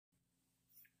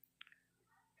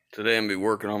Today I'm going to be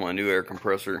working on my new air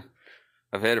compressor.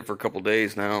 I've had it for a couple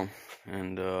days now,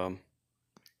 and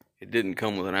it didn't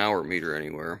come with an hour meter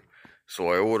anywhere. So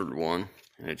I ordered one,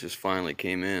 and it just finally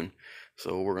came in.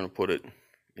 So we're going to put it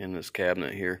in this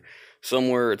cabinet here.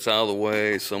 Somewhere it's out of the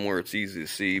way, somewhere it's easy to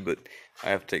see, but I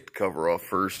have to take the cover off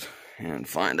first and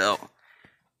find out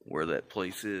where that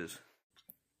place is.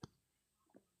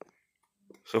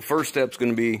 So first step's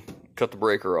going to be cut the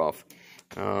breaker off.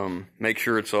 Make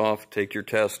sure it's off, take your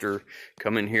tester,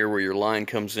 come in here where your line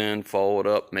comes in, follow it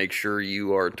up, make sure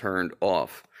you are turned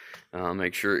off.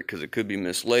 Make sure, because it could be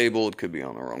mislabeled, it could be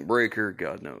on the wrong breaker,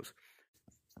 God knows.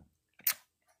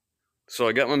 So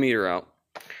I got my meter out.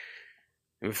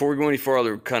 And before we go any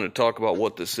farther, kind of talk about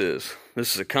what this is.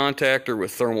 This is a contactor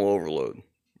with thermal overload,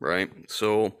 right?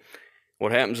 So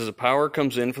what happens is the power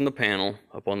comes in from the panel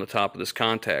up on the top of this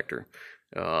contactor.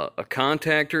 A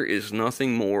contactor is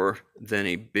nothing more than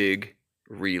a big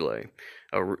relay.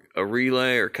 A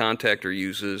relay or contactor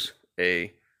uses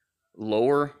a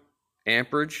lower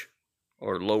amperage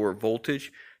or lower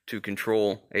voltage to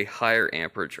control a higher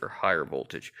amperage or higher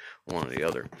voltage, one or the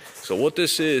other. So what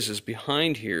this is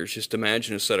behind here is, just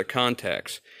imagine a set of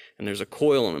contacts, and there's a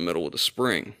coil in the middle with a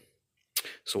spring.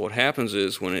 So what happens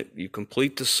is when you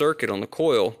complete the circuit on the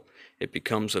coil, it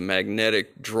becomes a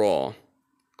magnetic draw.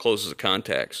 Closes the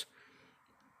contacts.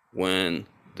 When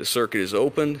the circuit is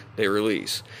opened, they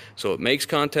release. So it makes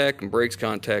contact and breaks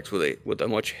contacts with a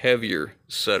much heavier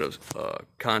set of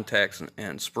contacts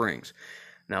and springs.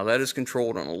 Now that is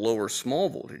controlled on a lower small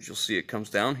voltage. You'll see it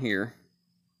comes down here.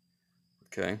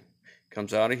 Okay,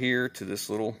 comes out of here to this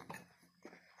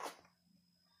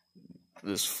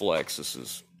flex. This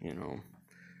is,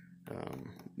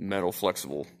 metal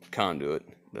flexible conduit.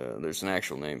 There's an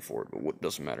actual name for it, but it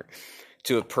doesn't matter.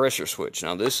 To a pressure switch.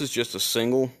 Now this is just a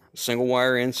single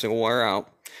wire in, single wire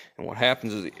out, and what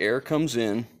happens is the air comes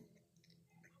in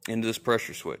into this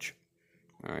pressure switch.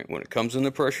 All right, when it comes in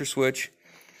the pressure switch,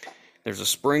 there's a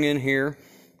spring in here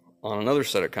on another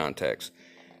set of contacts.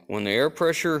 When the air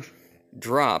pressure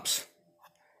drops,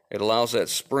 it allows that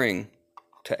spring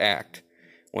to act.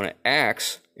 When it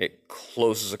acts, it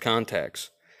closes the contacts.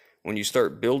 When you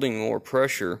start building more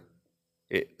pressure,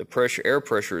 the air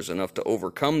pressure is enough to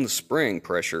overcome the spring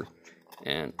pressure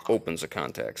and opens the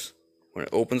contacts. When it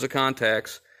opens the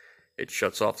contacts, it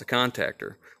shuts off the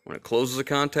contactor. When it closes the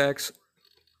contacts,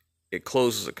 it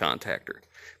closes the contactor.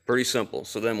 Pretty simple.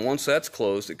 So then once that's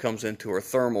closed, it comes into our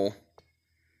thermal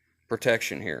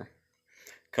protection here.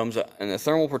 And the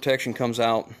thermal protection comes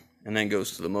out and then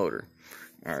goes to the motor.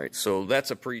 Alright, so that's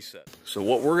a preset. So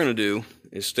what we're going to do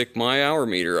is stick my hour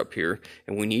meter up here,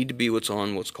 and we need to be what's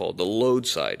called the load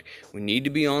side. We need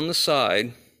to be on the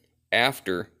side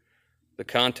after the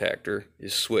contactor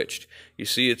is switched. You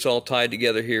see it's all tied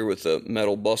together here with a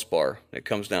metal bus bar that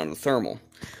comes down to the thermal.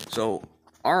 So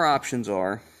our options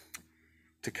are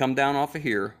to come down off of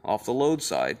here, off the load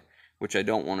side, which I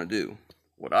don't want to do.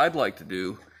 What I'd like to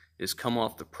do is come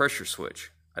off the pressure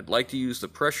switch. I'd like to use the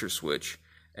pressure switch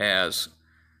as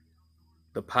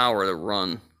the power to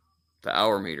run the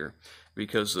hour meter,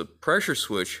 because the pressure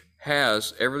switch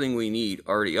has everything we need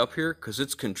already up here because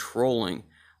it's controlling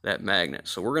that magnet.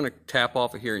 So we're going to tap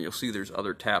off of here, and you'll see there's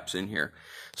other taps in here.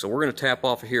 So we're going to tap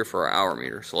off of here for our hour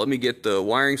meter. So let me get the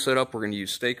wiring set up. We're going to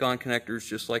use stake-on connectors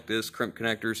just like this, crimp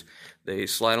connectors. They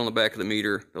slide on the back of the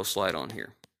meter. They'll slide on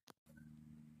here.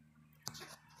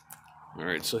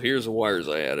 Alright, so here's the wires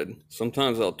I added.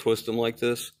 Sometimes I'll twist them like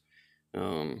this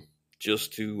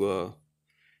just to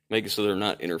make it so they're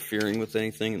not interfering with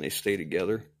anything and they stay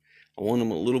together. I want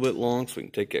them a little bit long so we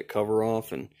can take that cover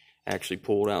off and actually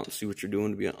pull it out and see what you're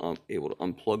doing to be able to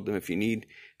unplug them if you need.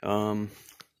 I'm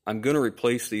going to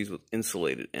replace these with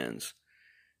insulated ends.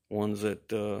 Ones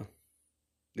that,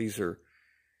 these are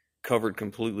covered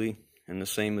completely in the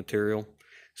same material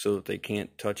so that they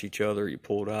can't touch each other, you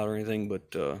pull it out or anything,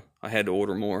 but I had to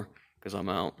order more because I'm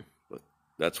out, but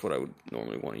that's what I would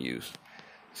normally want to use.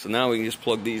 So now we can just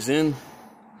plug these in,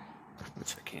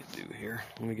 which I can't do here.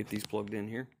 Let me get these plugged in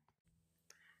here.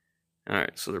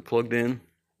 Alright, so they're plugged in.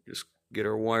 Just get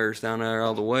our wires down there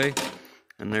out of the way.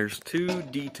 And there's two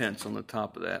detents on the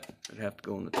top of that have to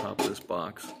go in the top of this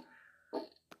box.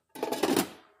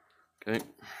 Okay.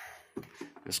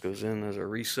 This goes in as a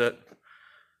reset.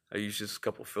 I use just a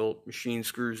couple Phillips machine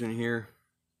screws in here.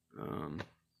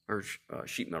 Or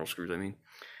sheet metal screws, I mean.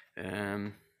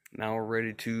 And now we're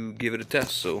ready to give it a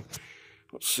test. So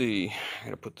let's see, I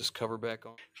gotta put this cover back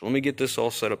on. So let me get this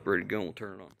all set up, ready to go, and we'll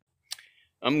turn it on.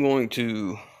 I'm going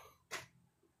to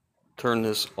turn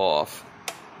this off,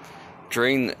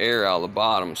 drain the air out of the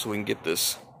bottom so we can get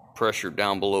this pressure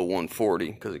down below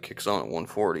 140 because it kicks on at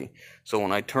 140. So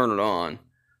when I turn it on,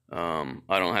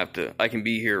 I don't have to, I can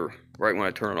be here right when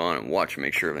I turn it on and watch and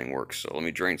make sure everything works. So let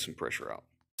me drain some pressure out.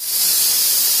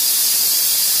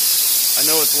 I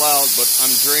know it's loud, but I'm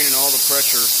draining all the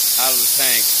pressure out of the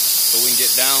tank so we can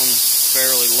get down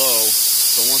fairly low.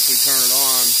 So once we turn it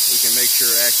on, we can make sure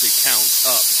it actually counts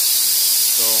up.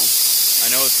 So I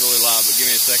know it's really loud, but give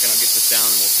me a second, I'll get this down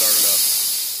and we'll start it up.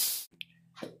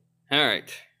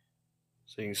 Alright,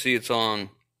 so you can see it's on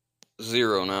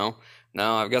 0 now.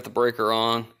 Now I've got the breaker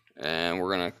on, and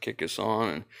we're going to kick this on,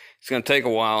 and it's going to take a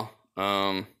while,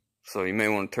 so you may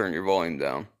want to turn your volume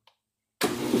down.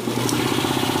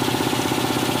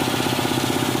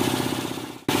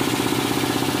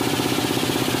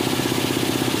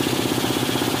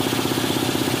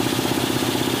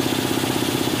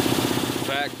 In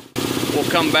fact, we'll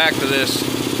come back to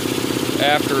this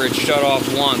after it's shut off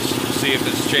once, see if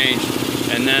it's changed,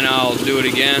 and then I'll do it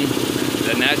again,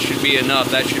 and that should be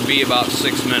enough. That should be about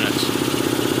 6 minutes.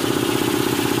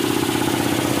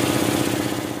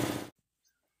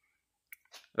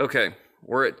 Okay,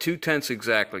 we're at 2/10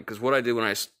 exactly, because what I did when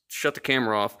I shut the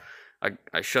camera off,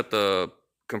 I shut the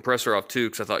compressor off too,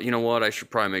 because I thought, you know what, I should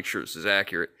probably make sure this is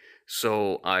accurate.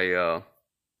 So I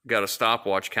got a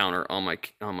stopwatch counter on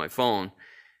my phone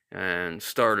and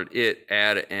started it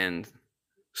and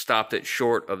stopped it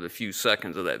short of the few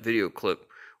seconds of that video clip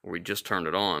where we just turned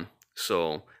it on.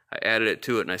 So I added it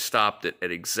to it and I stopped it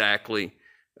at exactly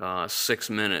 6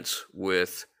 minutes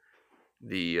with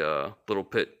the little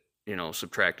pit, you know,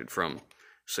 subtracted from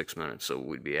 6 minutes, so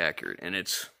we'd be accurate. And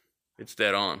it's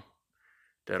dead on.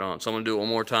 Dead on. So I'm going to do it one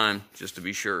more time just to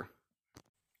be sure.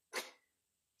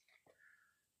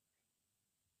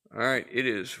 Alright, it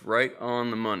is right on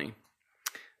the money.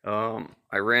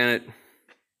 I ran it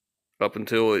up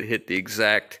until it hit the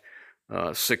exact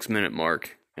 6 minute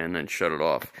mark and then shut it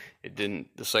off. It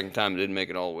didn't, the second time it didn't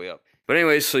make it all the way up. But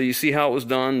anyways, so you see how it was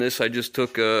done. This, I just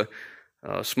took a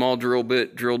small drill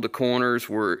bit, drilled the corners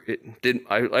where it didn't,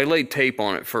 I laid tape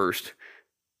on it first,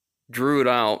 drew it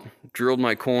out, drilled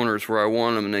my corners where I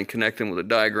wanted them, and then connected them with a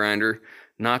die grinder,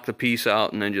 knocked the piece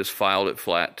out, and then just filed it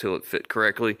flat till it fit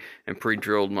correctly, and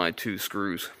pre-drilled my 2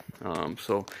 screws.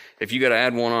 So if you got to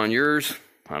add one on yours,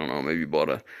 I don't know, maybe you bought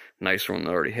a nicer one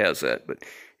that already has that, but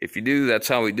if you do, that's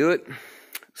how we do it.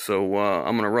 So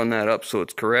I'm going to run that up so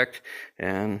it's correct,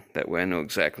 and that way I know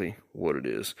exactly what it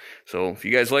is. So if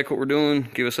you guys like what we're doing,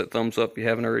 give us that thumbs up. If you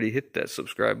haven't already, hit that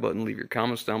subscribe button, leave your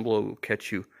comments down below. We'll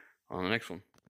catch you on the next one.